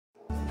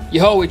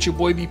Yo, it's your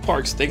boy B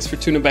Parks. Thanks for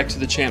tuning back to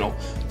the channel.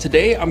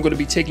 Today, I'm going to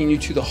be taking you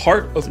to the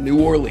heart of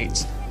New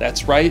Orleans.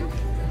 That's right,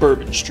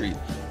 Bourbon Street.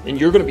 And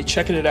you're going to be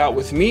checking it out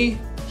with me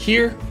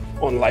here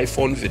on Life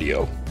on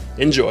Video.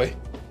 Enjoy.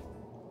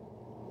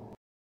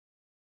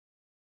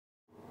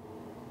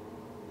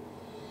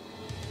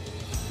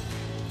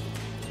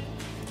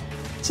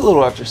 It's a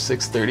little after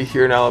 6:30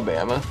 here in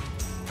Alabama.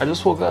 I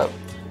just woke up.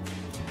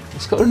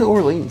 Let's go to New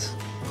Orleans.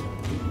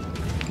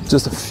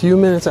 Just a few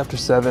minutes after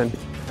 7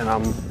 and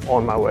I'm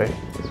on my way.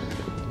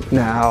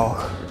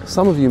 Now,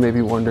 some of you may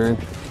be wondering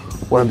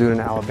what I'm doing in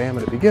Alabama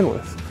to begin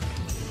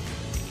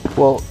with.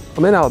 Well,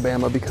 I'm in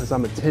Alabama because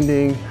I'm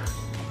attending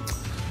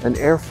an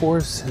Air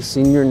Force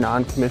Senior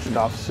Non-Commissioned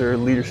Officer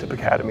Leadership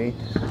Academy.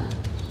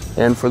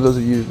 And for those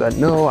of you that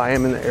know, I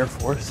am in the Air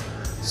Force.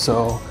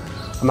 So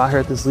I'm out here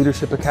at this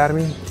Leadership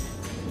Academy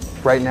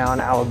right now in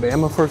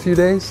Alabama for a few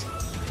days.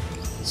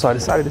 So I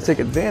decided to take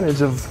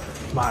advantage of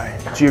my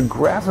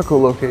geographical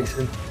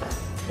location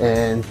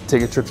and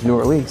take a trip to New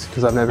Orleans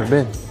because I've never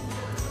been.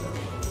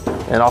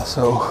 And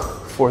also,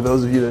 for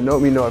those of you that know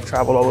me, know I've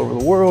traveled all over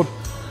the world,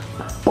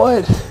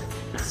 but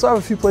I still have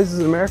a few places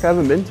in America I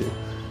haven't been to.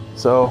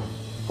 So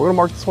we're gonna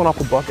mark this one off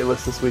the bucket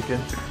list this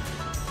weekend.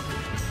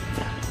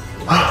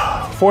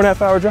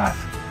 4.5 hour drive.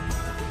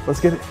 Let's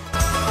get it.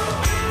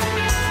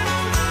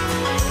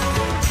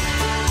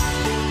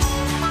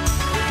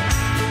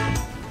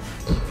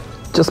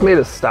 Just made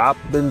a stop,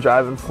 been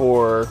driving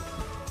for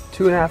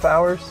 2.5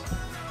 hours.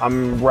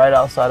 I'm right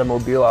outside of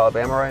Mobile,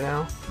 Alabama right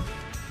now.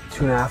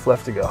 2.5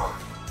 left to go.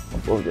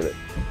 We'll get it.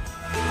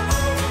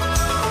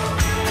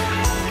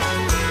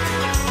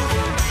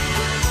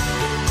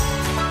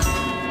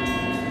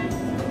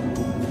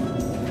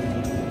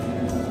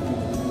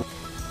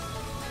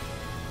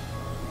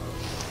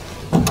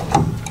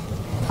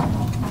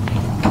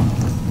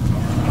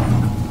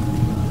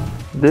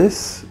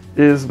 This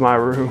is my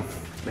room,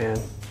 man.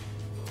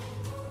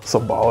 It's a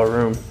baller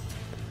room.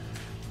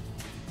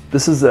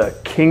 This is a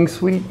king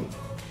suite.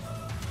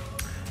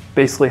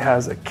 Basically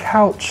has a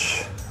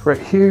couch right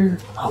here.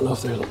 I don't know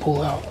if there's a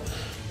pull out.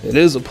 It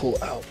is a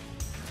pull out.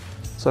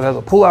 So it has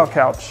a pull out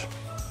couch.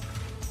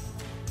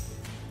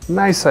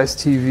 Nice size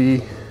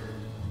TV.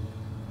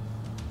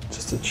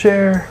 Just a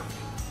chair.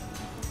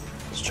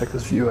 Let's check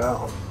this view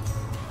out.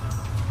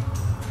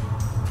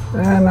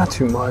 Not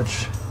too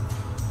much.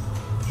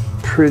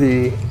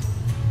 Pretty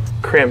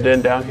crammed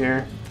in down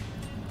here.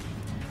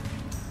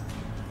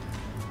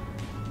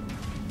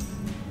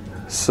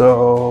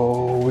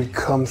 So we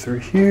come through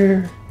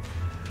here.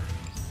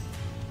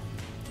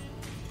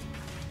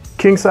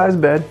 King size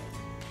bed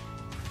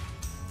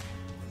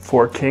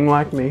for a king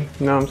like me,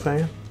 you know what I'm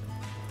saying?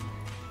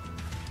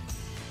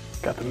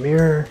 Got the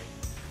mirror,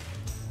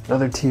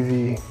 another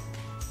TV.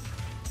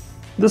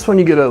 This one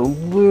you get a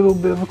little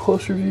bit of a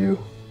closer view.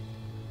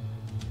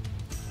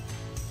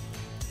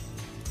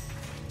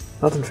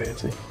 Nothing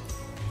fancy.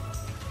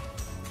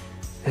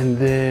 And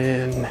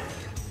then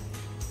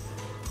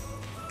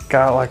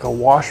got like a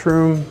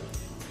washroom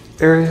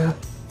area.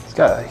 It's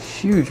got a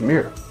huge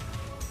mirror.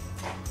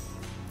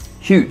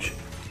 Huge.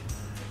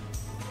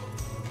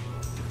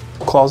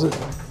 Closet.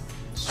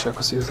 Let's check,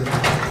 let's see what's in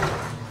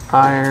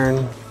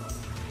there.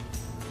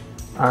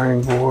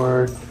 Ironing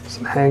board,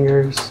 some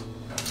hangers,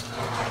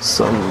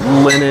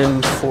 some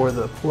linen for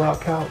the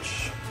pull-out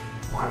couch.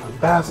 We'll have a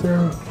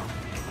bathroom.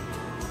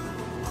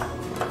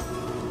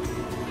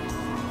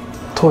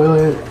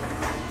 Toilet.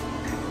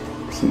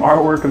 Some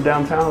artwork of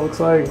downtown, it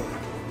looks like.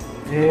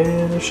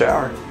 And a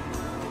shower.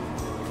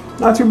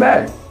 Not too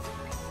bad.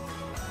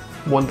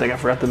 One thing I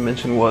forgot to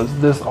mention was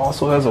this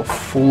also has a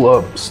full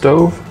up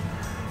stove,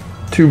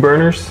 2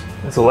 burners,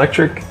 it's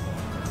electric,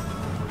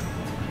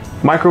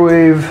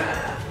 microwave,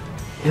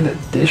 and a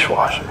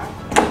dishwasher.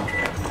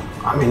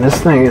 I mean, this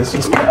thing is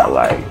just got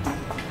like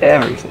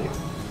everything.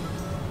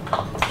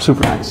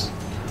 Super nice.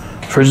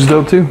 Fridge is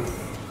dope too.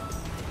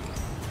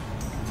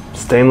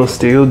 Stainless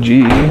steel,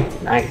 GE,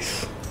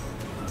 nice.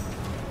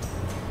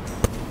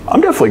 I'm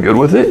definitely good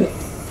with it,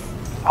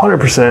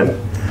 100%.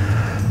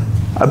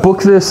 I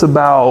booked this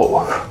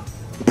about,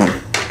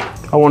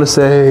 I want to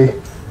say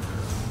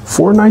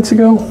 3 nights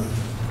ago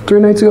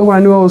when I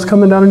knew I was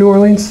coming down to New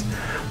Orleans.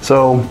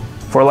 So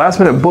for a last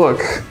minute book,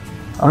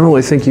 I don't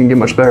really think you can get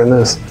much better than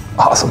this.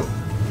 Awesome.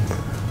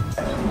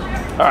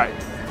 All right,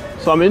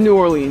 so I'm in New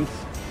Orleans,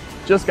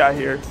 just got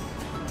here.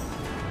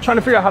 Trying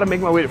to figure out how to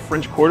make my way to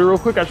French Quarter real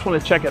quick. I just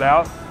want to check it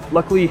out.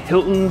 Luckily,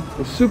 Hilton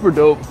was super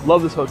dope.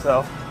 Love this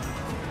hotel.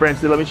 Branch,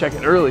 they let me check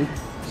in early.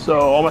 So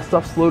all my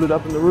stuff's loaded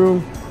up in the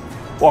room,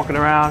 walking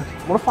around.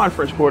 I want to find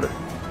French Quarter.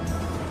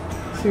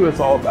 See what it's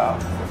all about.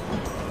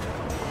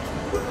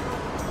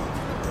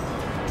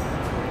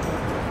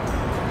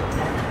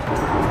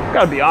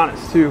 Gotta be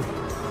honest too.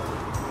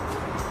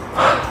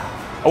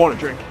 I want a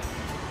drink.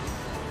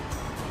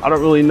 I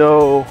don't really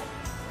know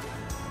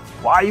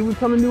why you would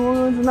come to New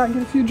Orleans and not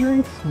get a few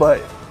drinks,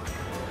 but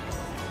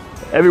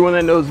everyone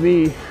that knows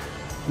me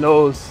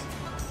knows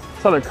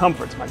Southern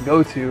Comfort's my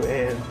go-to,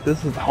 and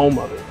this is the home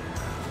of it.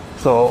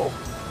 So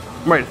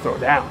I'm ready to throw it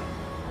down.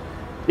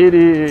 It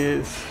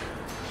is,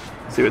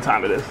 let's see what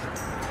time it is.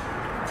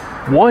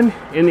 1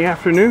 in the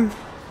afternoon.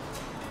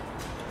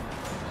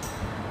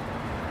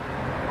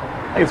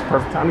 I think it's the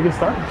perfect time to get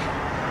started.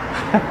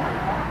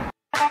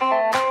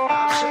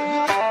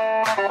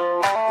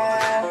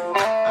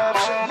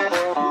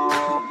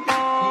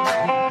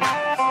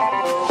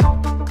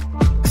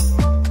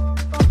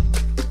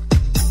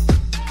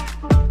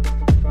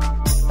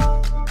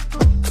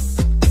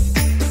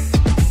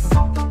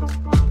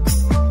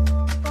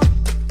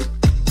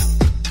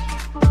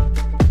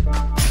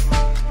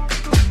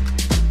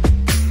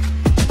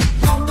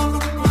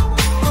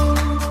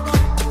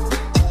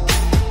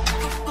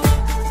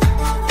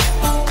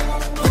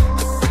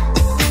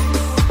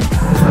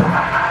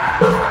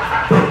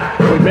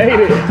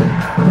 Made it.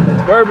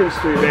 Bourbon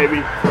Street,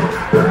 baby.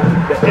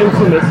 The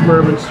infamous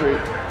Bourbon Street.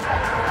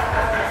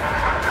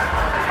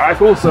 All right,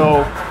 cool.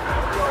 So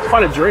let's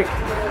find a drink.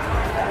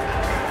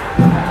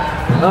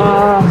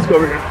 Let's go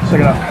over here. Check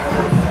it out.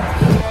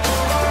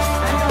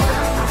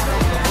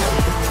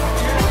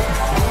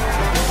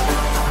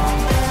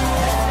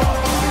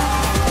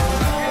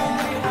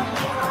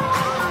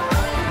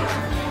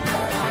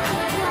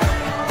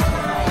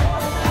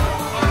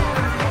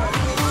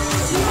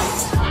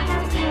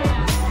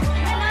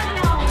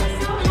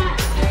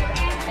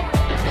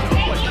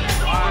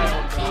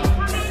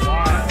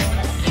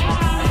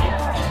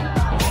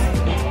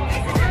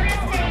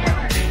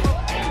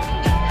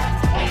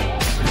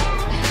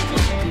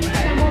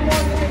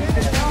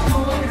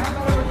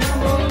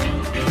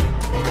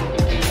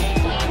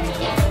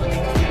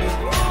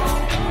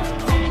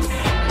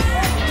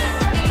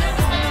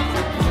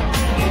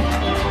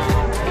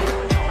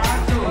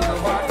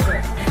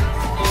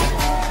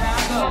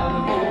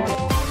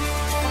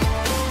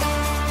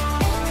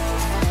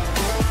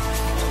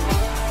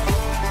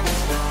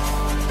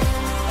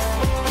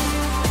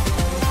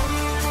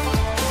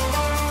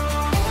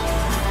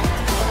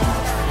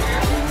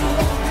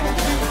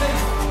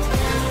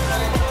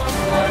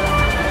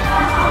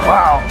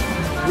 Wow,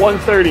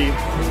 1:30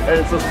 and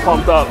it's just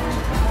pumped up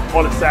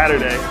on a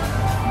Saturday.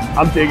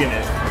 I'm digging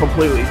it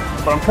completely.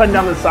 But I'm cutting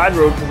down the side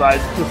road because I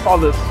just saw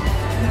this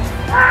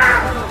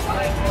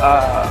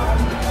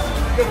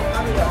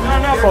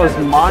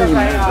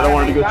monument that I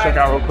wanted to go check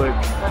out real quick.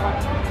 So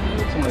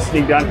I'm gonna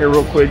sneak down here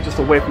real quick, just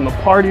away from the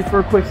party for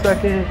a quick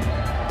second.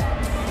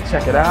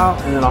 Check it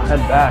out, and then I'll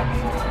head back.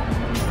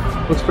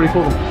 Looks pretty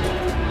cool.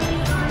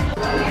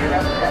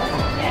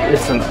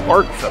 It's an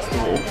art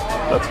festival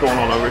that's going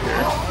on over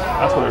here.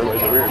 That's what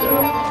everybody's over here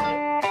doing.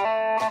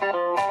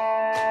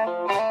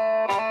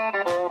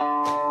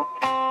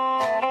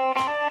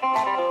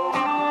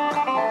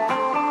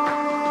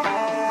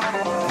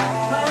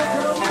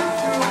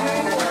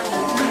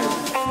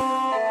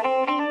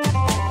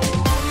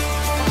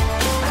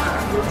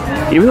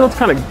 Even though it's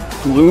kind of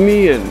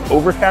gloomy and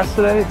overcast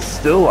today, it's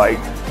still like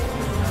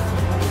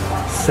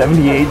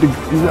 78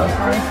 degrees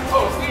outside.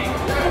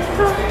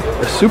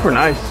 It's super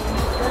nice.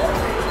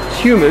 It's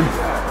humid,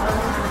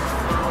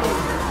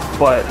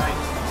 but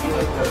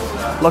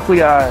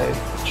luckily I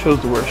chose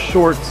to wear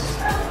shorts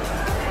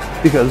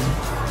because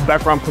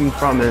back where I'm coming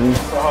from and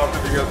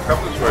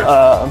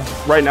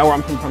right now where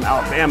I'm coming from,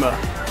 Alabama,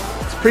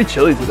 it's pretty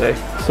chilly today.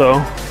 So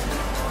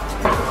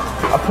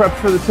I prepped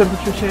for the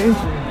temperature change.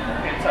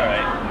 It's all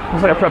right.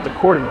 Looks like I prepped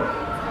accordingly.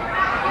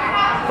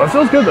 But it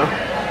feels good though,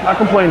 not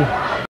complaining.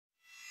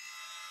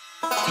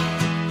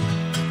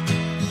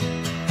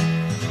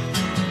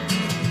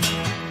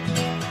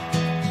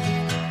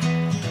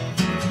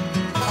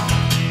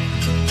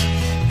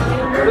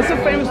 This is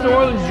a famous New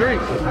Orleans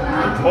drink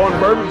on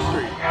Bourbon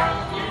Street.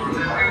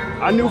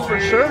 I knew for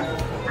sure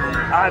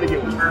I had to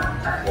get one.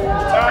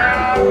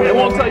 They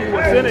won't tell you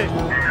what's in it,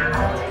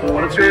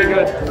 but it's really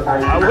good.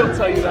 I will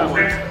tell you that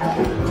one.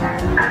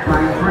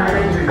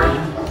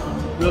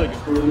 Really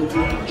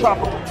good.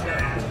 Tropical,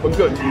 but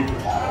good.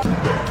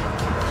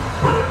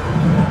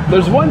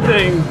 There's one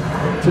thing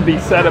to be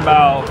said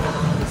about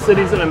the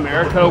cities in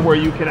America where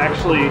you can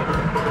actually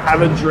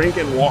have a drink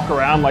and walk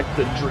around like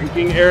the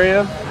drinking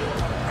area.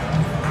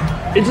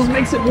 It just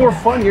makes it more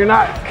fun. You're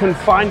not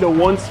confined to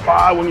one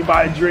spot. When you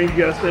buy a drink, you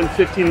gotta spend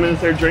 15 minutes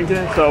there drinking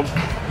it. So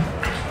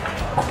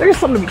there's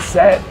something to be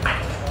said.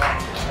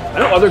 I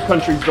know other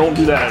countries don't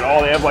do that at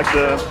all. They have like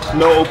the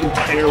no open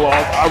container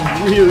laws. I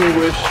really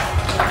wish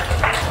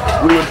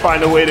we would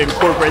find a way to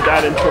incorporate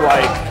that into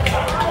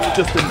like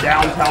just the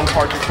downtown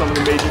parts of some of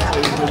the major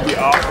cities. Would be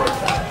awesome.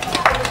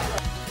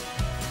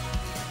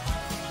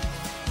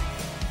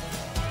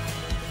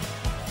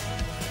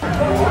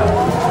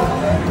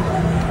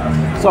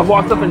 So I've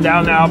walked up and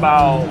down now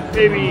about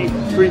maybe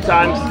 3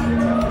 times.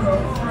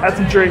 Had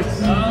some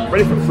drinks,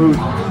 ready for food,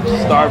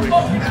 starving.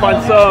 Let's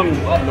find some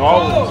New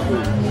Orleans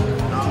food.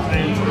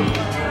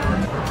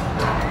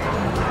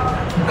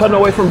 Cutting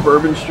away from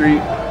Bourbon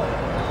Street.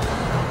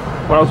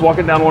 When I was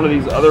walking down one of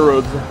these other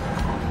roads,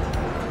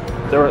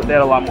 they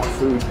had a lot more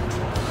food.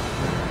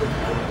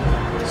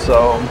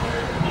 So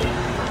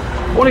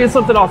I want to get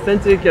something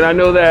authentic, and I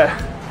know that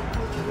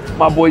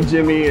my boy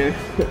Jimmy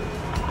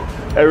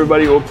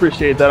Everybody will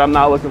appreciate that. I'm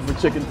not looking for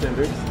chicken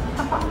tenders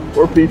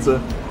or pizza.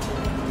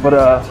 But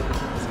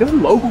let's get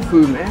some local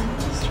food, man.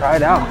 Let's try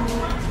it out.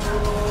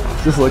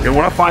 Just looking.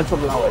 When I find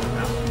something, I'll let you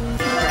know.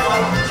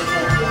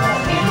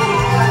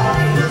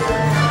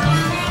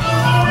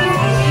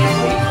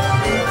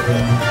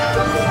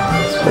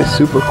 This place is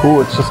super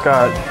cool. It's just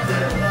got a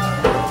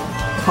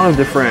ton of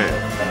different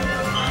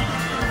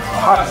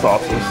hot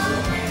sauces.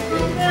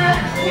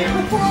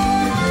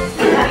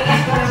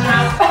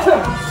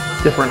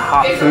 Different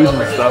hot foods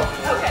and stuff.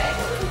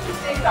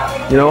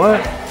 You know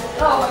what?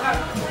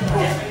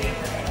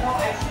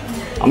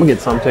 I'm gonna get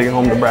some taken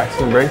home to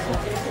Braxton and Brayson.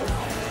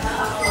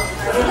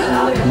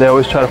 They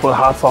always try to put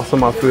hot sauce on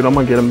my food. I'm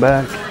gonna get them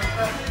back.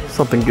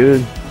 Something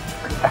good.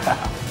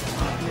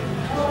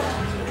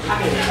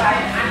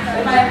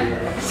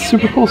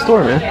 Super cool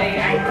store, man.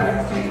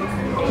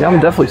 Yeah, I'm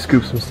gonna definitely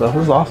scoop some stuff.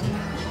 This is awesome.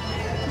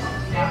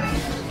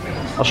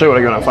 I'll show you what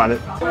I get when I find it.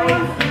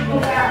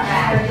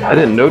 I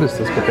didn't notice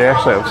this, but they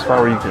actually have a spot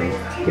where you can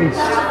taste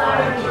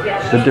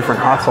the different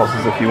hot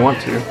sauces if you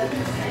want to.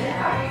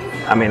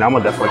 I mean, I'm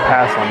gonna definitely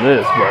pass on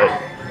this,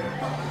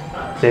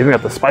 but they even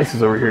got the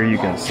spices over here. You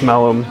can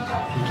smell them,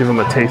 give them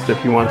a taste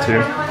if you want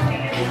to.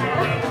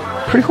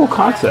 Pretty cool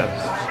concept.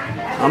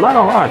 I'm not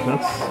gonna lie,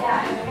 that's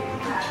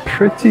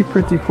pretty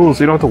cool.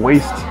 So you don't have to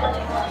waste,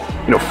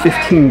 you know,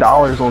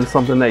 $15 on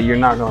something that you're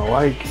not gonna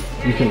like.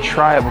 You can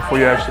try it before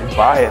you actually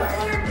buy it.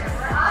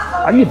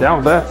 I can get down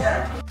with that.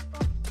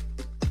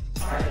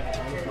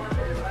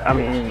 I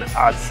mean,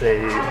 I'd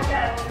say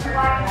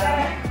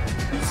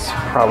it's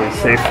probably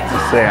safe to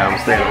say I'm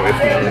staying away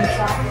from this.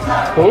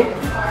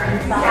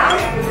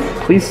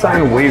 Please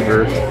sign a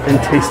waiver and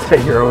taste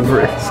at your own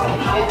risk.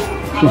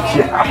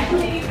 Yeah.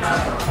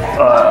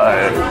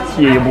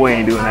 Yeah, your boy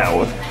ain't doing that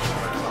one.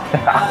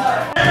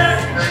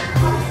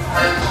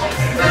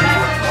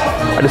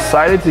 I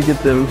decided to get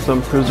them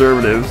some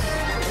preservatives.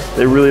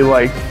 They really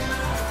like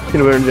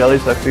peanut butter and jelly,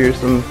 so I figured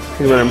some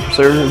peanut butter and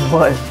preservatives,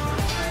 but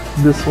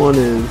this one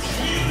is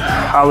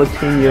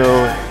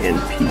jalapeno and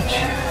peach.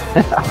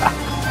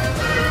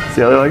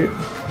 See how they like it?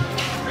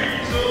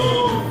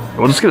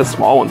 We'll just get a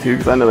small one too,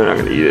 because I know they're not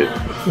gonna eat it.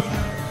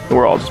 And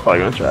we're all just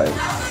probably gonna try it.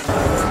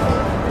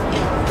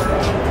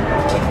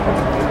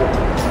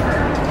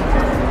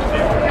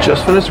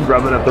 Just finished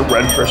grubbing at the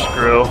Redfish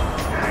Grill,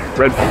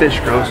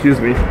 excuse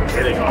me.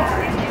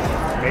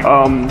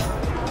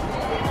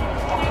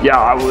 Yeah,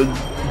 I would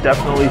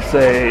definitely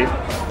say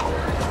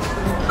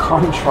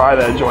come try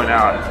that joint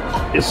out.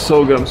 It's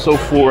so good. I'm so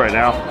full right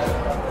now.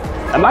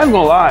 I'm not even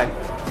gonna lie.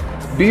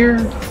 Beer,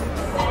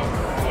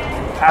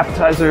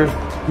 appetizer,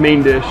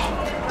 main dish,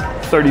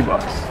 30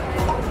 bucks.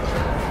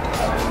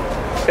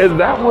 And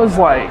that was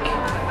like,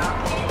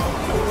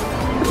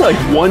 it's like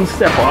one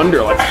step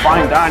under, like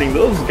fine dining.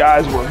 Those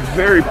guys were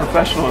very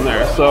professional in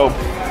there. So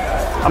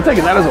I'm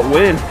taking that as a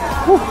win.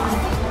 Whew,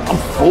 I'm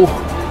full.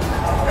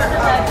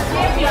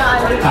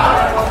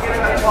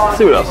 Let's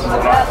see what else is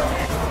going on.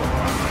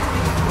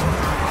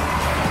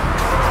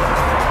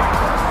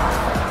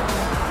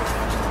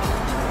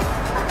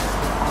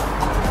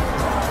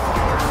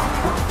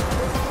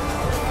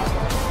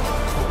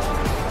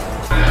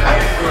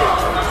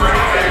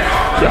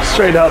 Yeah,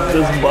 straight up,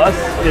 this bus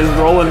is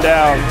rolling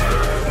down.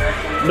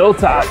 No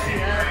top.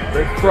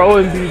 They're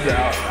throwing these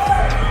out.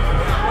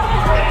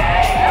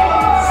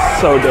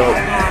 So dope.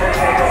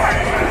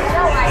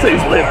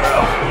 Thing's lit,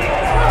 bro.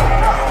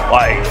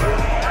 Like,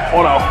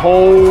 on a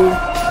whole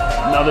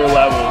another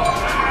level.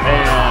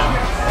 And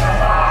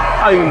I'm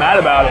not even mad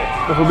about it,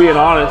 if we're being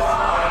honest.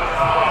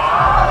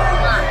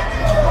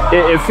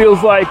 It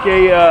feels like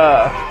a,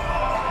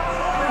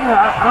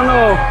 I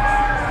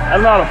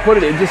don't know how to put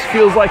it. It just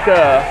feels like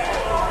a,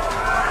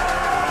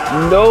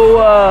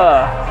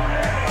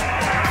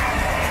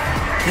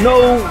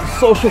 no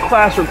social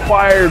class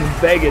required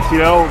Vegas, you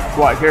know?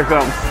 Like, here it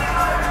comes.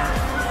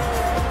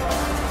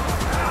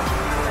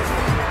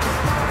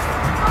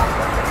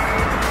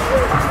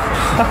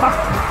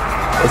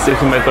 Let's see if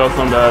somebody throws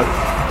some to us.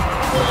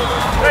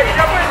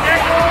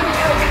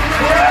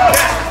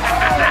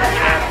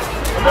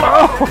 Oh.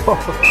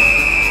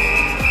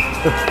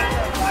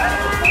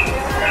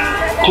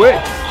 Quick.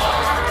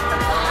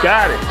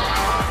 Got it.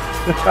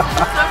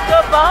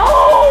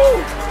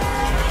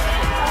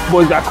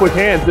 Boys got quick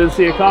hands, didn't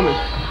see it coming.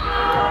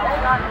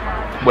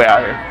 Way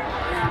out here.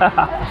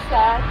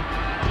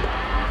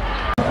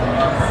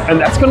 And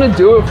that's gonna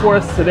do it for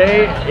us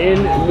today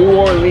in New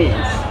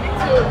Orleans.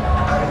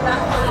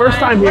 First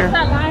time here.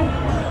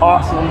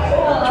 Awesome.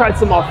 Tried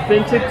some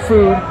authentic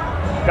food.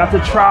 Got to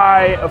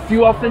try a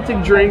few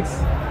authentic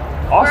drinks.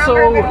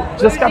 Also,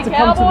 just got to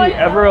come to the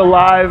ever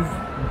alive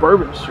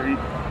Bourbon Street.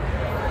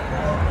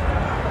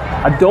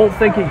 I don't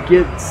think it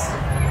gets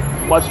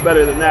much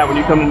better than that when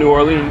you come to New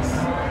Orleans.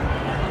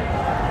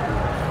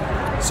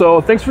 So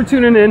thanks for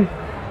tuning in.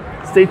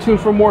 Stay tuned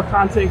for more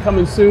content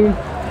coming soon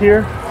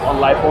here on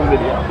Life on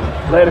Video.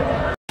 Later.